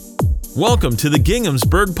Welcome to the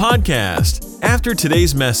Ginghamsburg Podcast. After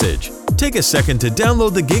today's message, take a second to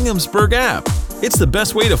download the Ginghamsburg app. It's the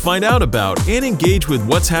best way to find out about and engage with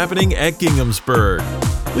what's happening at Ginghamsburg.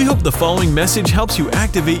 We hope the following message helps you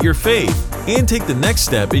activate your faith and take the next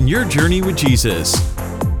step in your journey with Jesus.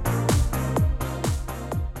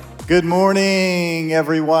 Good morning,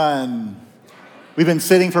 everyone. We've been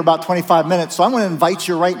sitting for about 25 minutes, so I'm going to invite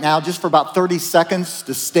you right now, just for about 30 seconds,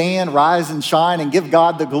 to stand, rise, and shine, and give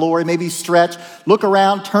God the glory. Maybe stretch, look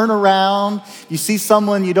around, turn around. You see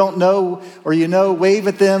someone you don't know or you know, wave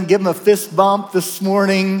at them, give them a fist bump this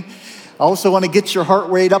morning. I also want to get your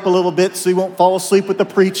heart rate up a little bit so you won't fall asleep with the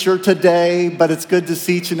preacher today, but it's good to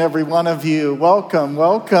see each and every one of you. Welcome,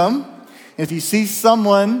 welcome. And if you see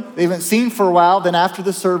someone they haven't seen for a while, then after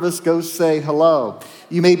the service, go say hello.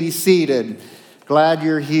 You may be seated. Glad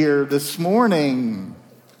you're here this morning.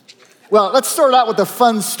 Well, let's start out with a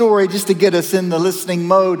fun story just to get us in the listening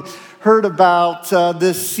mode. Heard about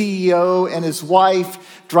this CEO and his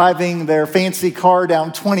wife driving their fancy car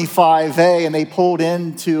down 25A, and they pulled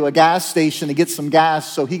into a gas station to get some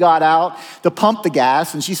gas. So he got out to pump the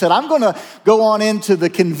gas, and she said, I'm going to go on into the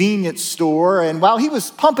convenience store. And while he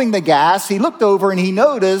was pumping the gas, he looked over and he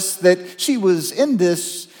noticed that she was in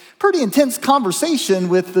this pretty intense conversation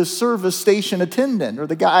with the service station attendant or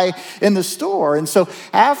the guy in the store. And so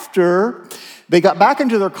after they got back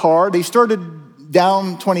into their car, they started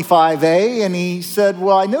down 25A, and he said,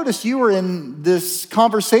 well, I noticed you were in this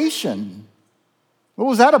conversation. What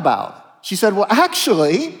was that about? She said, well,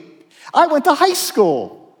 actually, I went to high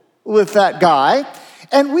school with that guy,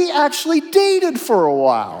 and we actually dated for a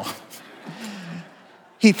while.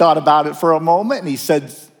 He thought about it for a moment, and he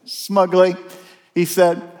said smugly, he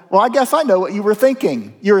said, well, I guess I know what you were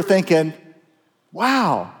thinking. You were thinking,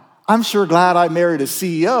 wow, I'm sure glad I married a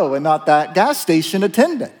CEO and not that gas station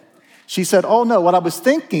attendant. She said, oh no, what I was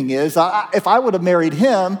thinking is if I would have married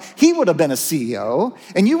him, he would have been a CEO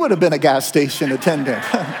and you would have been a gas station attendant.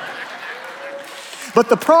 But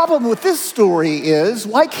the problem with this story is,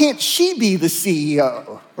 why can't she be the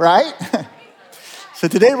CEO, right? So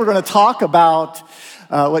today we're going to talk about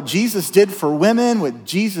what Jesus did for women, what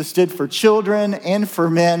Jesus did for children and for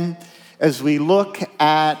men, as we look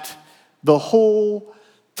at the whole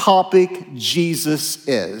topic, Jesus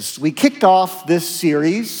is. We kicked off this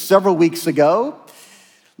series several weeks ago,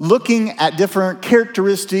 looking at different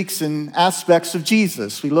characteristics and aspects of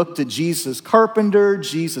Jesus. We looked at Jesus carpenter,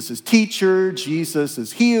 Jesus as teacher, Jesus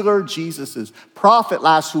as healer, Jesus as prophet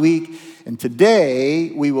last week. And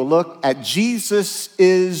today, we will look at Jesus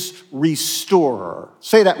is restorer.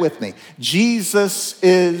 Say that with me. Jesus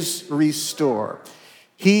is restorer.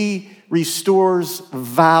 He restores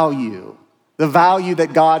value, the value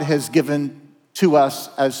that God has given to us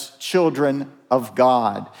as children of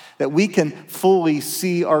God, that we can fully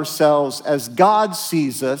see ourselves as God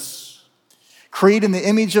sees us, created in the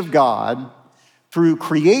image of God through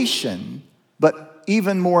creation, but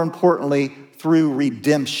even more importantly, through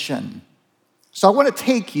redemption. So I want to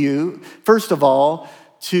take you, first of all,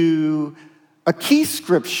 to a key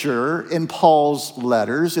scripture in Paul's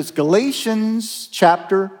letters. It's Galatians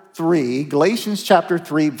chapter 3,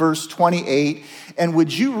 verse 28. And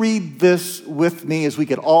would you read this with me as we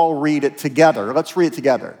could all read it together? Let's read it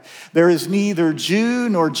together. There is neither Jew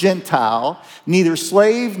nor Gentile, neither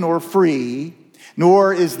slave nor free,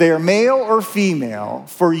 nor is there male or female,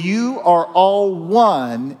 for you are all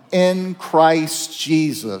one in Christ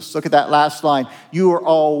Jesus. Look at that last line. You are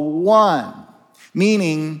all one,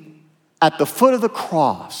 meaning at the foot of the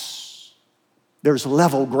cross, there's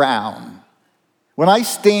level ground. When I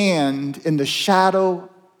stand in the shadow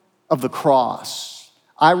of the cross,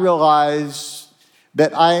 I realize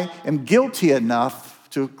that I am guilty enough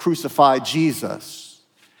to crucify Jesus.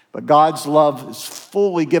 But God's love is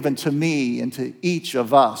fully given to me and to each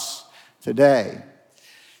of us today.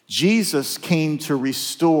 Jesus came to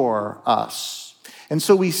restore us. And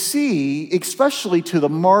so we see, especially to the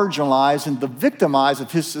marginalized and the victimized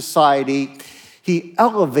of his society, he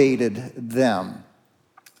elevated them.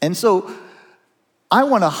 And so I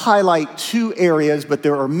want to highlight two areas, but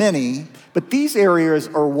there are many. But these areas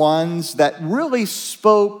are ones that really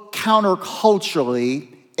spoke counterculturally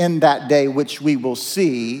in that day, which we will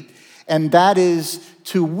see, and that is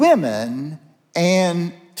to women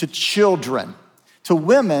and to children. To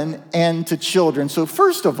women and to children. So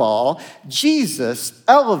first of all, Jesus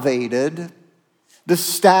elevated the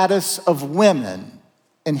status of women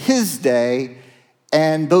in his day,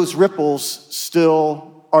 and those ripples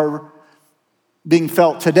still are being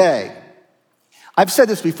felt today. I've said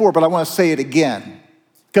this before, but I want to say it again.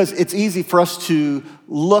 Because it's easy for us to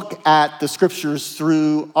look at the scriptures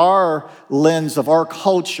through our lens of our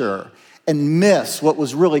culture and miss what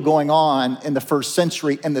was really going on in the first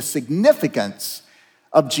century and the significance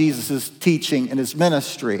of Jesus' teaching and his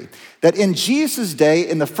ministry. That in Jesus' day,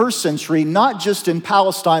 in the first century, not just in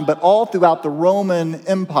Palestine, but all throughout the Roman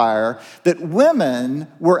Empire, that women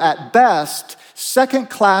were at best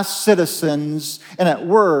second-class citizens, and at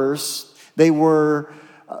worst, they were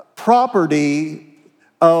property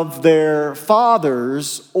of their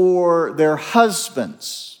fathers or their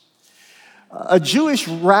husbands. A Jewish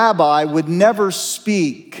rabbi would never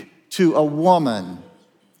speak to a woman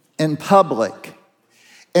in public.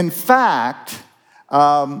 In fact,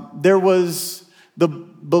 there was the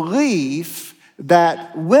belief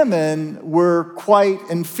that women were quite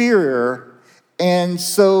inferior, and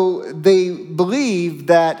so they believed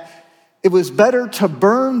that it was better to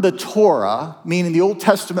burn the Torah, meaning the Old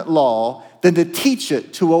Testament law, than to teach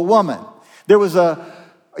it to a woman.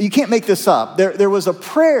 You can't make this up. There was a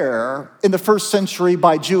prayer in the first century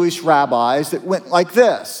by Jewish rabbis that went like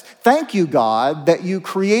this: "Thank you, God, that you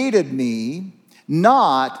created me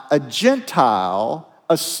not a Gentile,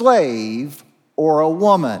 a slave, or a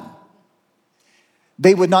woman."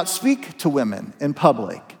 They would not speak to women in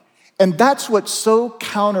public. And that's what's so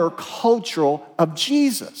countercultural of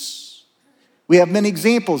Jesus. We have many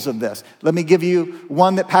examples of this. Let me give you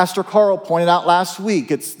one that Pastor Carl pointed out last week.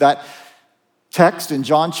 It's that text in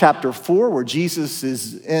John chapter 4 where Jesus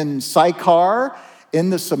is in Sychar in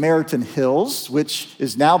the Samaritan Hills, which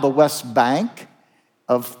is now the West Bank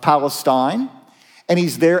of Palestine. And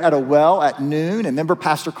he's there at a well at noon. And remember,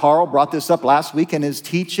 Pastor Carl brought this up last week in his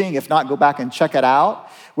teaching. If not, go back and check it out,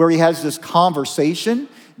 where he has this conversation.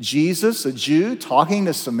 Jesus, a Jew, talking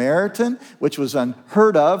to Samaritan, which was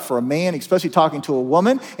unheard of for a man, especially talking to a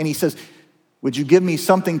woman. And he says, "Would you give me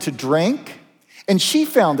something to drink?" And she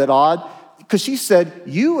found it odd because she said,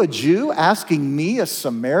 "You, a Jew, asking me, a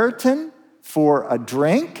Samaritan, for a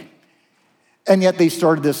drink?" And yet they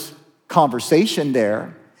started this conversation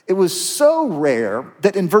there. It was so rare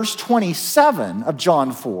that in verse 27 of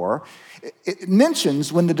John 4, it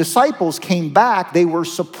mentions when the disciples came back, they were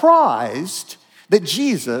surprised that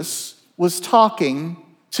Jesus was talking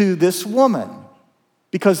to this woman,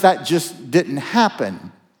 because that just didn't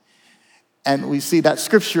happen. And we see that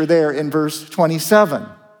scripture there in verse 27.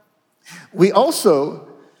 We also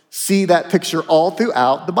see that picture all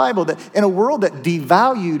throughout the Bible, that in a world that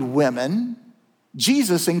devalued women,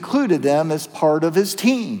 Jesus included them as part of his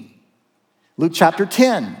team. Luke chapter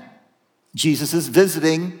 10, Jesus is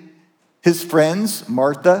visiting his friends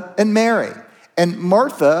Martha and Mary. And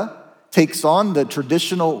Martha takes on the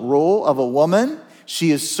traditional role of a woman.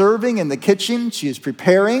 She is serving in the kitchen, she is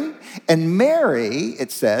preparing, and Mary,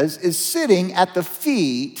 it says, is sitting at the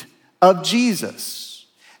feet of Jesus.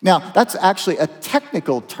 Now, that's actually a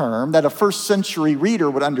technical term that a first century reader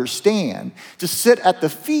would understand. To sit at the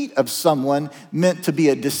feet of someone meant to be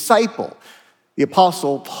a disciple. The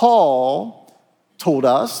Apostle Paul told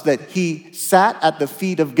us that he sat at the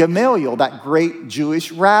feet of Gamaliel, that great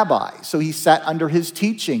Jewish rabbi. So he sat under his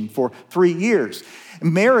teaching for 3 years.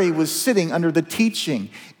 Mary was sitting under the teaching.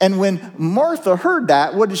 And when Martha heard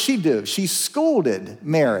that, what did she do? She scolded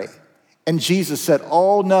Mary. And Jesus said,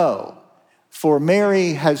 "Oh no, for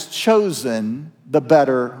Mary has chosen the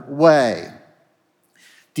better way."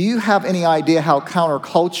 Do you have any idea how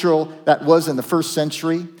countercultural that was in the first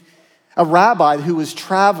century? A rabbi who was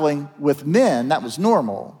traveling with men, that was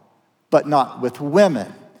normal, but not with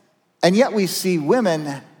women. And yet we see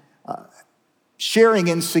women sharing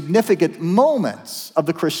in significant moments of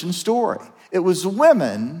the Christian story. It was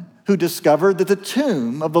women who discovered that the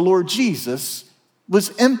tomb of the Lord Jesus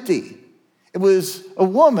was empty. It was a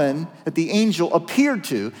woman that the angel appeared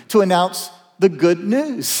to announce the good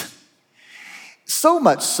news. So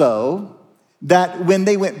much so that when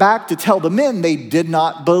they went back to tell the men, they did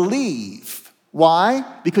not believe. Why?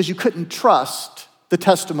 Because you couldn't trust the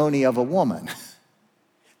testimony of a woman.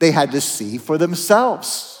 They had to see for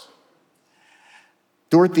themselves.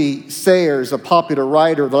 Dorothy Sayers, a popular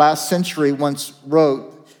writer of the last century, once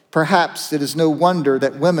wrote, "Perhaps it is no wonder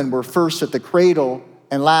that women were first at the cradle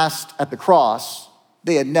and last at the cross.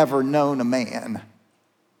 They had never known a man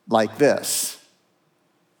like this."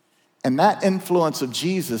 And that influence of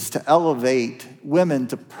Jesus to elevate women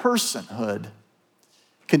to personhood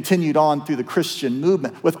continued on through the Christian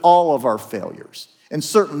movement with all of our failures. And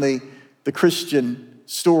certainly the Christian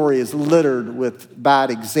story is littered with bad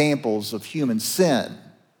examples of human sin.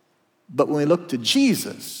 But when we look to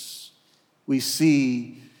Jesus, we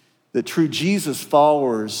see that true Jesus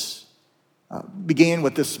followers began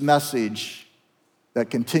with this message that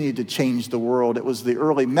continued to change the world. It was the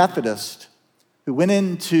early Methodists who went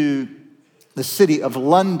into the city of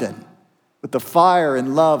London with the fire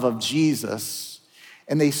and love of Jesus,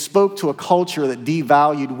 and they spoke to a culture that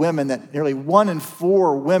devalued women, that nearly 1 in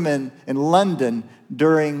 4 women in London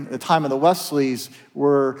during the time of the Wesleys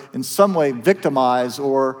were in some way victimized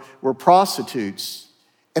or were prostitutes.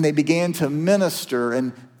 And they began to minister,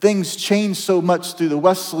 and things changed so much through the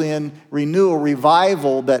Wesleyan renewal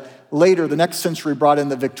revival that later the next century brought in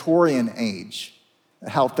the Victorian age,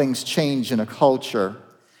 how things change in a culture.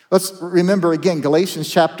 Let's remember again, Galatians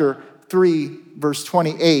chapter 3, verse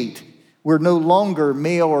 28. We're no longer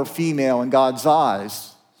male or female in God's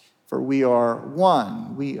eyes, for we are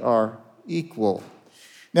one. We are equal.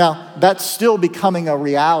 Now, that's still becoming a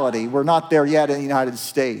reality. We're not there yet in the United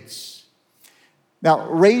States. Now,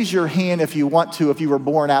 raise your hand if you want to, if you were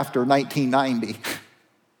born after 1990.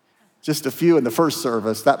 Just a few in the first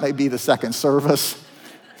service. That may be the second service.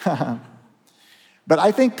 But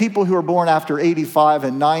I think people who are born after 85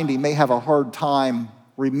 and 90 may have a hard time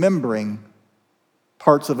remembering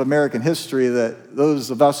parts of American history that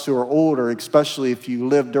those of us who are older, especially if you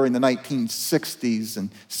lived during the 1960s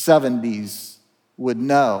and 70s, would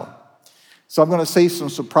know. So I'm going to say some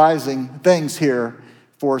surprising things here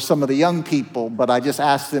for some of the young people, but I just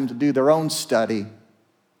asked them to do their own study.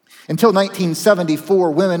 Until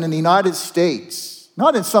 1974, women in the United States,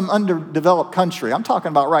 not in some underdeveloped country, I'm talking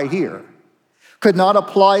about right here, could not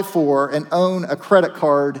apply for and own a credit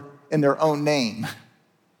card in their own name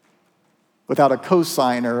without a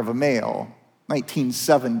cosigner of a male.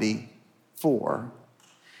 1974.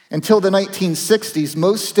 Until the 1960s,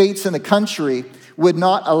 most states in the country would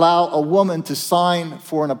not allow a woman to sign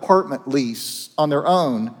for an apartment lease on their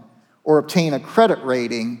own or obtain a credit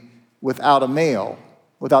rating without a male,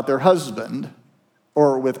 without their husband,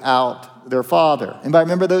 or without their father. Anybody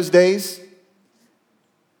remember those days?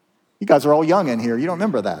 You guys are all young in here. You don't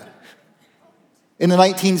remember that. In the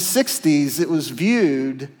 1960s, it was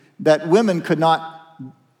viewed that women could not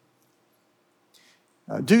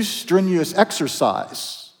do strenuous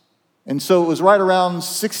exercise. And so it was right around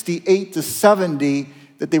 68 to 70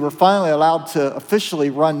 that they were finally allowed to officially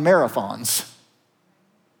run marathons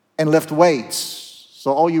and lift weights.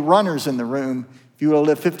 So all you runners in the room, if you would have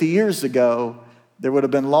lived 50 years ago, there would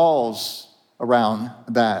have been laws around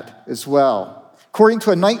that as well. According to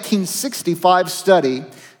a 1965 study,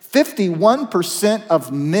 51%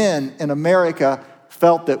 of men in America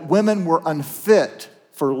felt that women were unfit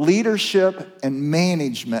for leadership and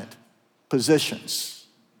management positions.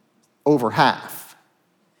 Over half.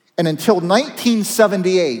 And until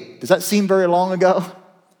 1978, does that seem very long ago?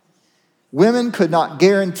 Women could not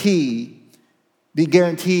be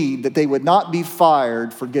guaranteed that they would not be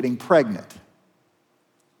fired for getting pregnant.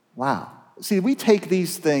 Wow. See, we take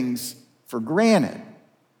these things for granted.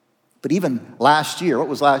 But even last year, what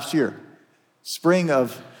was last year? Spring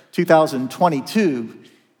of 2022,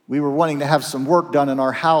 we were wanting to have some work done in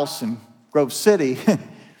our house in Grove City.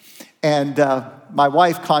 And my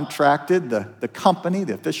wife contracted the company,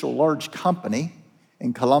 the official large company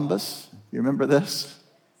in Columbus. You remember this?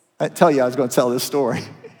 I tell you I was going to tell this story.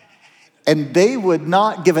 And they would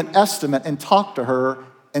not give an estimate and talk to her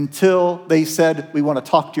until they said, we want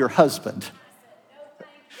to talk to your husband.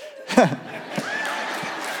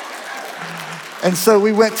 And so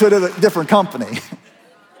we went to a different company.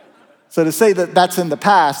 So to say that that's in the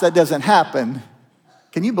past, that doesn't happen.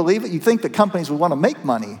 Can you believe it? You think that companies would want to make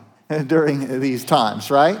money during these times,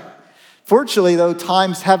 right? Fortunately, though,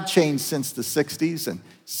 times have changed since the 60s and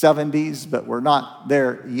 70s, but we're not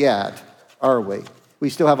there yet, are we? We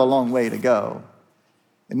still have a long way to go.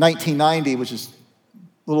 In 1990, which is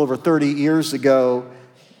a little over 30 years ago,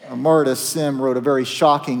 Marta Sim wrote a very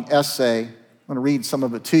shocking essay. I'm going to read some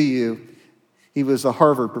of it to you. He was a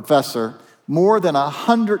Harvard professor. More than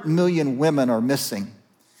 100 million women are missing.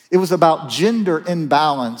 It was about gender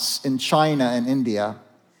imbalance in China and India.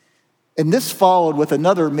 And this followed with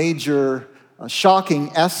another major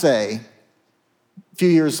shocking essay a few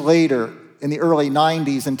years later in the early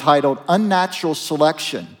 90s entitled Unnatural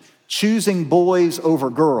Selection, Choosing Boys Over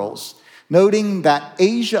Girls, noting that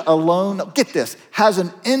Asia alone, get this, has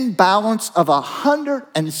an imbalance of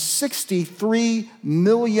 163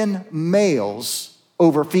 million males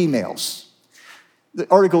over females. The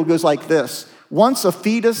article goes like this: once a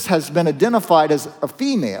fetus has been identified as a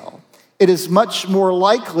female, it is much more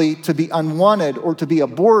likely to be unwanted or to be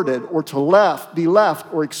aborted or to be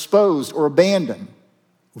left or exposed or abandoned.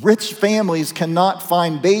 Rich families cannot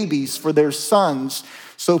find babies for their sons,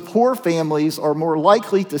 so poor families are more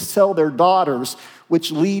likely to sell their daughters,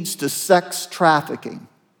 which leads to sex trafficking.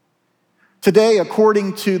 Today,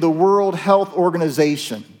 according to the World Health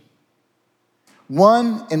Organization,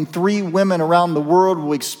 1 in 3 women around the world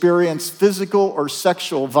will experience physical or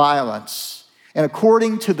sexual violence. And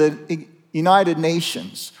according to the United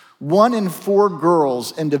Nations, 1 in 4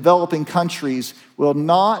 girls in developing countries will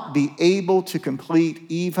not be able to complete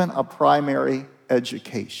even a primary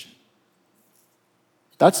education.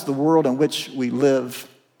 That's the world in which we live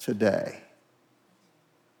today.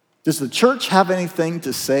 Does the church have anything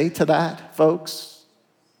to say to that, folks?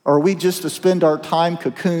 Or are we just to spend our time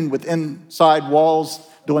cocooned with inside walls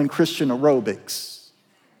doing Christian aerobics?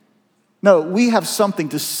 No, we have something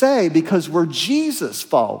to say because we're Jesus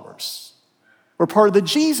followers. We're part of the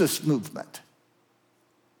Jesus movement.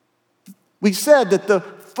 We said that at the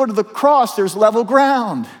foot of the cross, there's level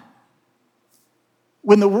ground.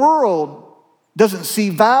 When the world doesn't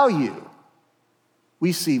see value,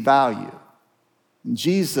 we see value. And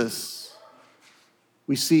Jesus,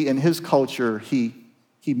 we see in his culture, he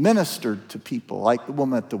ministered to people like the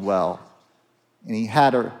woman at the well. And he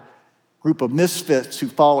had a group of misfits who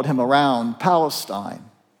followed him around Palestine,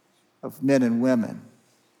 of men and women.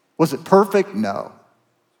 Was it perfect? No.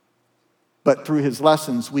 But through his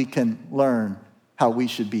lessons, we can learn how we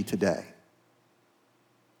should be today.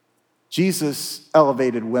 Jesus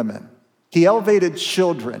elevated women. He elevated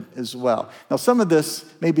children as well. Now, some of this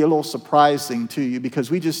may be a little surprising to you because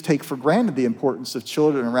we just take for granted the importance of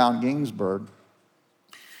children around Ginsburg.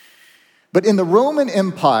 But in the Roman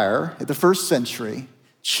Empire at the first century,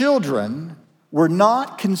 children were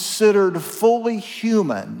not considered fully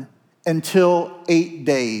human until 8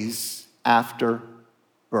 days after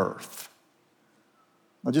birth.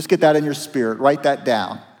 Now, just get that in your spirit. Write that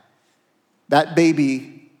down. That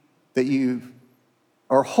baby that you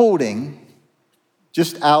are holding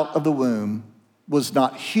just out of the womb was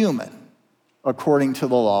not human according to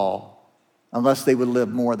the law unless they would live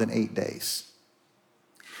more than 8 days.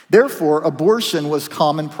 Therefore, abortion was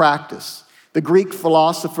common practice. The Greek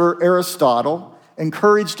philosopher Aristotle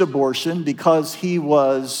encouraged abortion because he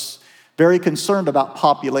was very concerned about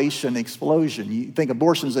population explosion. You think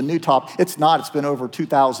abortion is a new topic. It's not. It's been over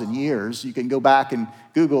 2,000 years. You can go back and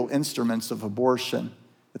Google instruments of abortion.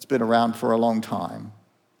 It's been around for a long time.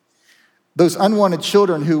 Those unwanted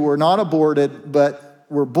children who were not aborted but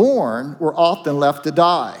were born were often left to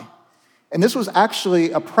die. And this was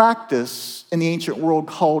actually a practice in the ancient world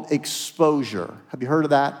called exposure. Have you heard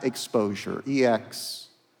of that? Exposure. E-X-P-O-S-U-R-E.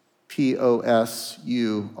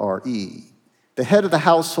 The head of the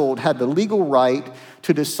household had the legal right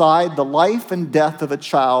to decide the life and death of a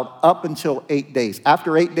child up until 8 days.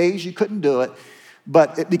 After 8 days, you couldn't do it.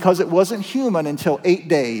 But because it wasn't human until 8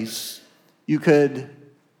 days, you could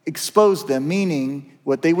expose them, meaning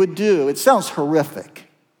what they would do. It sounds horrific,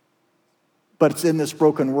 but it's in this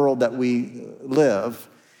broken world that we live.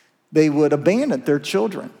 They would abandon their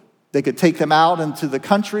children. They could take them out into the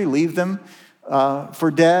country, leave them for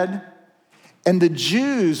dead. And the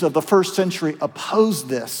Jews of the first century opposed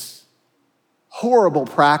this horrible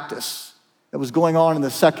practice that was going on in the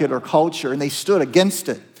secular culture, and they stood against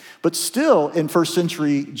it. But still, in first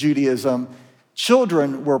century Judaism,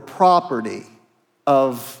 children were property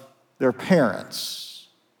of their parents.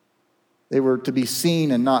 They were to be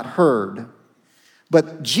seen and not heard.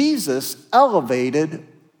 But Jesus elevated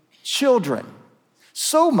children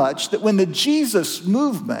so much that when the Jesus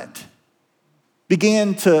movement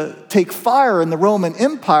began to take fire in the Roman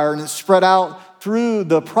Empire and it spread out through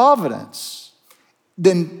the province,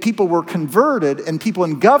 then people were converted and people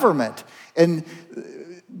in government, and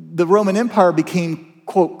the Roman Empire became,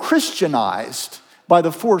 quote, Christianized by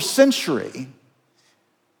the 4th century.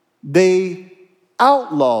 They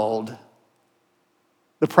outlawed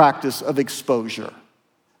the practice of exposure.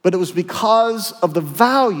 But it was because of the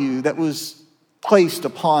value that was placed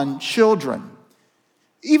upon children.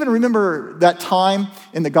 Even remember that time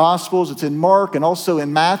in the Gospels, it's in Mark and also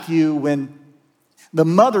in Matthew, when the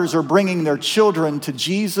mothers are bringing their children to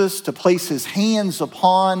Jesus to place his hands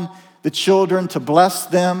upon the children to bless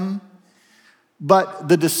them. But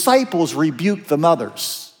the disciples rebuked the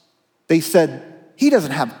mothers. They said, he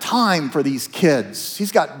doesn't have time for these kids.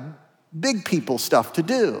 He's got big people stuff to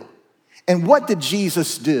do. And what did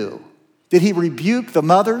Jesus do? Did he rebuke the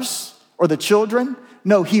mothers or the children?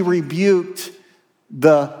 No, he rebuked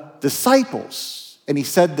the disciples. And he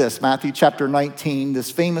said this, Matthew chapter 19,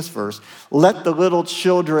 this famous verse, "Let the little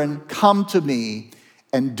children come to me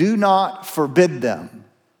and do not forbid them,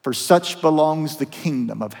 for such belongs the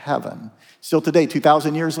kingdom of heaven." Still today,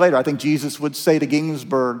 2,000 years later, I think Jesus would say to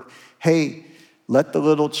Ginsburg, hey, let the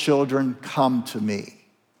little children come to me.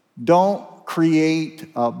 Don't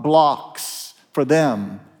create blocks for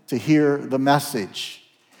them to hear the message.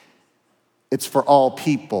 It's for all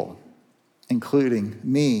people, including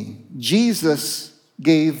me. Jesus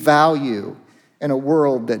gave value in a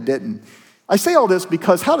world that didn't. I say all this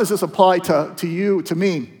because how does this apply to you, to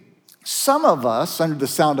me? Some of us, under the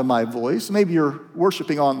sound of my voice, maybe you're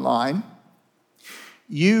worshiping online,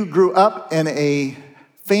 you grew up in a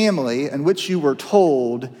family in which you were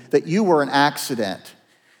told that you were an accident,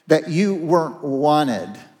 that you weren't wanted,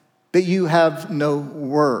 that you have no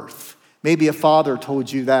worth. Maybe a father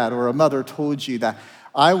told you that or a mother told you that.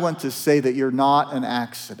 I want to say that you're not an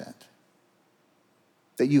accident,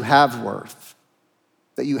 that you have worth,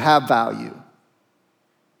 that you have value.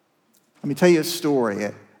 Let me tell you a story.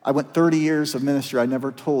 I went 30 years of ministry. I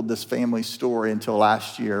never told this family story until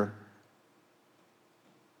last year,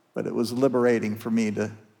 but it was liberating for me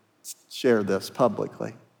to share this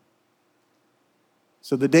publicly.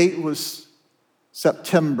 So the date was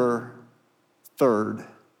September 3rd,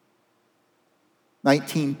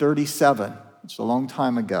 1937. It's a long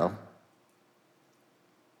time ago.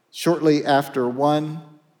 Shortly after 1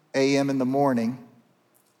 a.m. in the morning,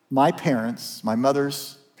 my parents, my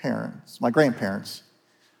mother's parents, my grandparents,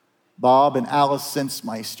 Bob and Alice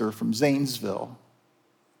Sinsmeister from Zanesville,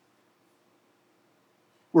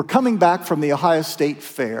 were coming back from the Ohio State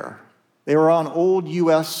Fair. They were on old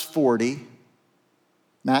US 40,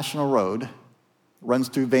 National Road, runs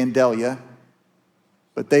through Vandalia,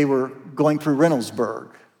 but they were going through Reynoldsburg.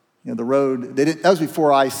 The road, that was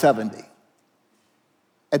before I-70.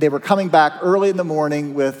 And they were coming back early in the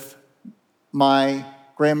morning with my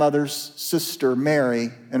grandmother's sister,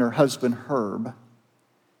 Mary, and her husband, Herb.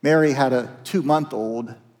 Mary had a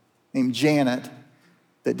 2-month-old named Janet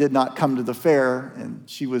that did not come to the fair, and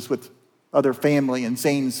she was with other family in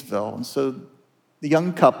Zanesville. And so the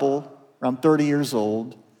young couple, around 30 years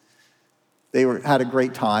old, had a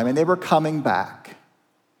great time, and they were coming back.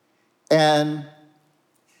 And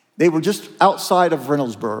they were just outside of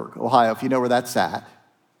Reynoldsburg, Ohio, if you know where that's at.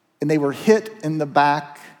 And they were hit in the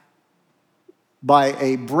back by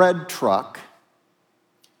a bread truck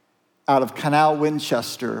out of Canal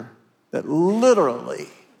Winchester that literally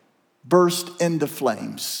burst into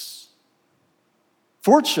flames.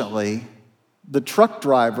 Fortunately, the truck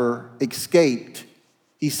driver escaped.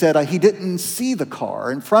 He said he didn't see the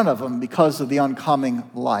car in front of him because of the oncoming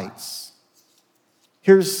lights.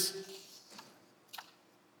 Here's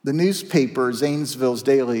the newspaper, Zanesville's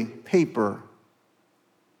daily paper,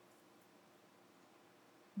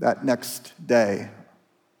 that next day.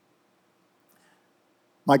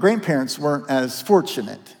 My grandparents weren't as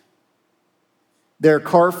fortunate. Their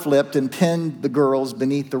car flipped and pinned the girls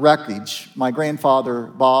beneath the wreckage. My grandfather,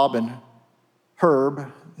 Bob, and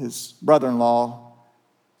Herb, his brother-in-law,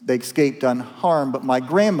 they escaped unharmed, but my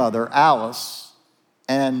grandmother, Alice,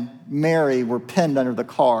 and Mary were pinned under the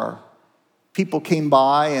car. People came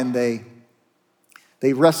by and they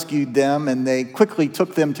rescued them, and they quickly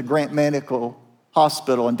took them to Grant Medical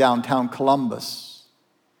Hospital in downtown Columbus.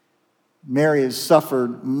 Mary has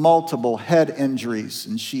suffered multiple head injuries,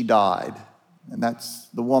 and she died. And that's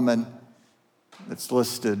the woman that's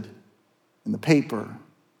listed in the paper.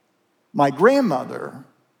 My grandmother,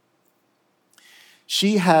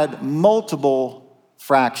 she had multiple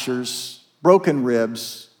fractures, broken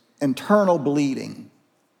ribs, internal bleeding.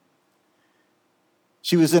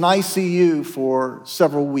 She was in ICU for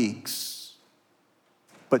several weeks,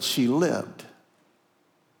 but she lived.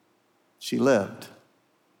 She lived.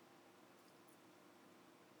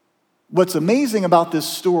 What's amazing about this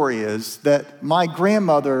story is that my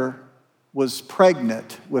grandmother was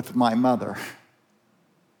pregnant with my mother.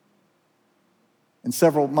 And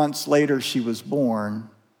several months later, she was born,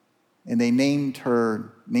 and they named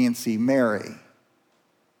her Nancy Mary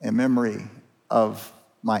in memory of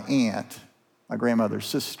my aunt, my grandmother's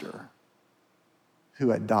sister, who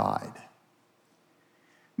had died.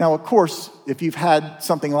 Now, of course, if you've had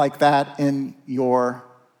something like that in your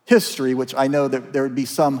history, which I know that there would be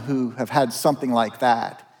some who have had something like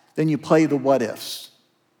that, then you play the what ifs.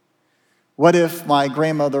 What if my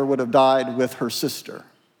grandmother would have died with her sister?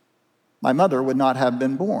 My mother would not have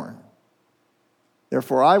been born.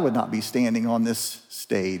 Therefore, I would not be standing on this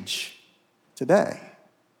stage today.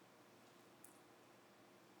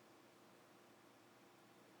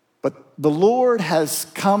 But the Lord has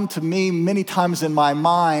come to me many times in my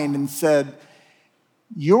mind and said,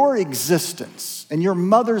 your existence and your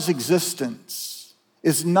mother's existence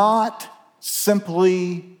is not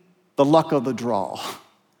simply the luck of the draw.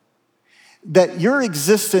 That your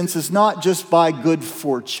existence is not just by good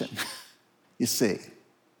fortune, you see.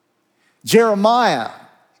 Jeremiah,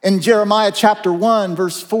 in Jeremiah chapter 1,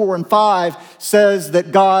 verse 4 and 5, says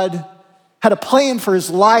that God had a plan for his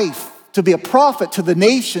life, to be a prophet to the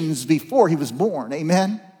nations before he was born.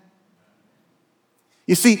 Amen?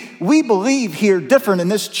 You see, we believe here different in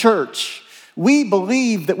this church. We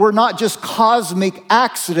believe that we're not just cosmic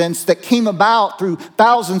accidents that came about through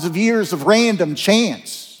thousands of years of random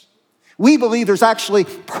chance. We believe there's actually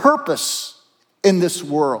purpose in this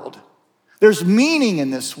world. There's meaning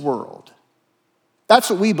in this world. That's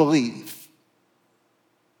what we believe.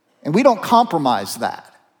 And we don't compromise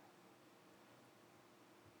that.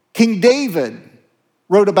 King David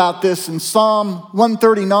wrote about this in Psalm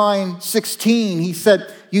 139:16. He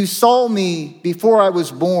said, "You saw me before I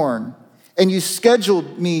was born, and you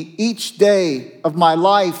scheduled me each day of my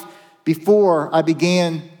life before I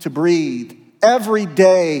began to breathe." Every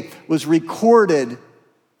day was recorded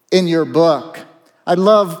in your book. I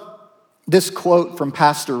love this quote from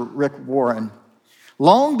Pastor Rick Warren.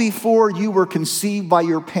 "Long before you were conceived by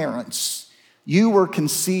your parents, you were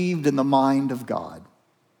conceived in the mind of God.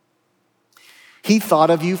 He thought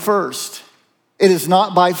of you first. It is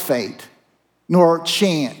not by fate, nor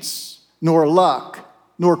chance, nor luck,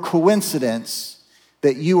 nor coincidence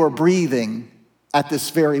that you are breathing at this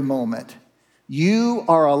very moment. You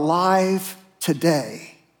are alive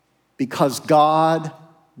today because God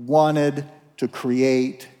wanted to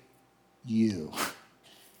create you."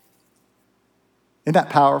 Isn't that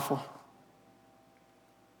powerful?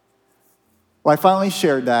 Well, I finally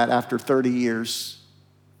shared that after 30 years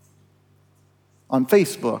on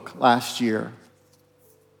Facebook last year.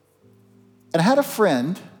 And I had a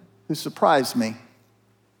friend who surprised me.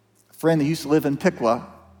 A friend who used to live in Piqua,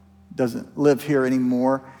 doesn't live here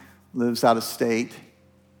anymore, lives out of state.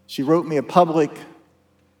 She wrote me a public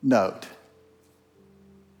note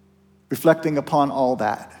reflecting upon all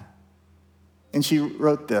that. And she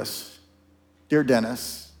wrote this: "Dear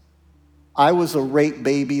Dennis, I was a rape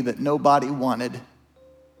baby that nobody wanted.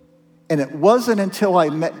 And it wasn't until I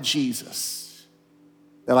met Jesus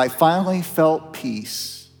that I finally felt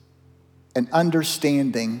peace and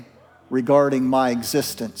understanding regarding my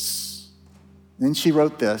existence." And then she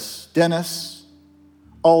wrote this: "Dennis,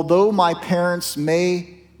 although my parents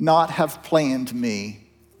may not have planned me,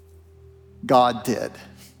 God did."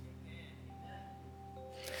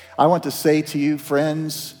 I want to say to you,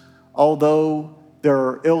 friends, although there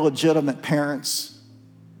are illegitimate parents,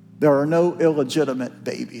 there are no illegitimate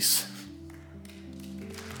babies.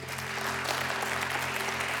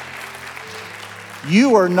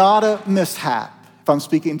 You are not a mishap, if I'm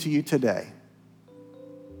speaking to you today.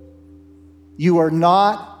 You are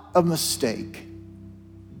not a mistake.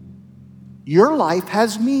 Your life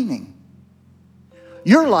has meaning.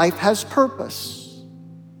 Your life has purpose.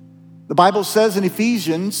 The Bible says in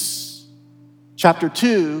Ephesians chapter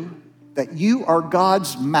 2 that you are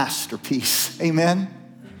God's masterpiece. Amen?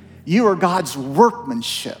 You are God's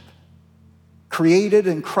workmanship, created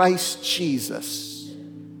in Christ Jesus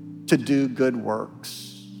to do good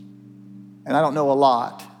works. And I don't know a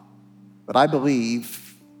lot, but I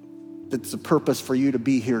believe that it's a purpose for you to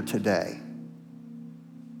be here today.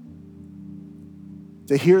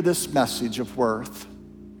 To hear this message of worth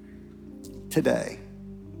today.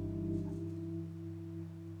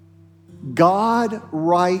 God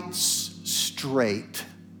writes straight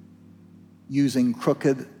using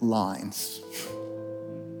crooked lines.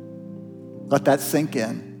 Let that sink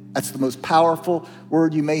in. That's the most powerful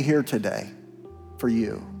word you may hear today for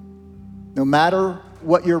you. No matter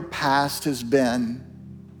what your past has been,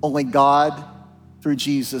 only God, through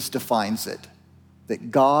Jesus, defines it.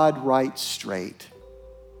 That God writes straight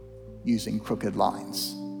using crooked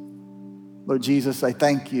lines. Lord Jesus, I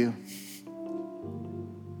thank you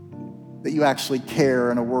that you actually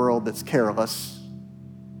care in a world that's careless.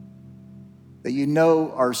 That you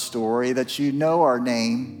know our story, that you know our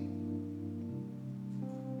name,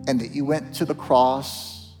 and that you went to the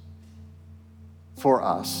cross for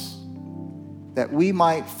us, that we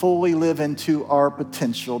might fully live into our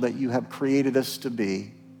potential that you have created us to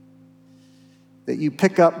be, that you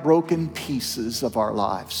pick up broken pieces of our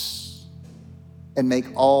lives and make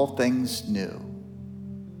all things new.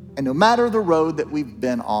 And no matter the road that we've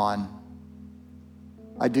been on,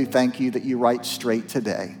 I do thank you that you write straight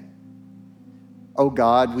today. Oh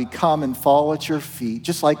God, we come and fall at your feet,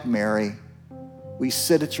 just like Mary. We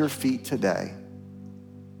sit at your feet today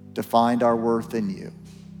to find our worth in you.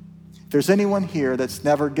 If there's anyone here that's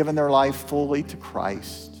never given their life fully to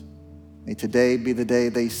Christ, may today be the day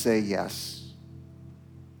they say yes.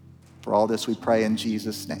 For all this we pray in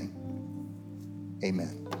Jesus' name.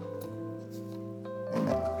 Amen.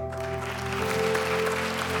 Amen.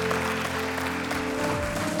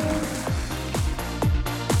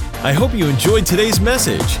 I hope you enjoyed today's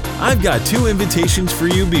message. I've got 2 invitations for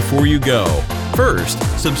you before you go. First,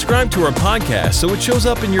 subscribe to our podcast so it shows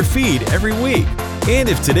up in your feed every week. And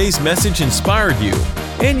if today's message inspired you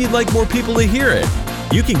and you'd like more people to hear it,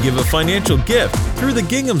 you can give a financial gift through the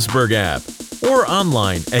Ginghamsburg app or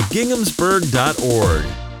online at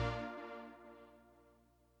ginghamsburg.org.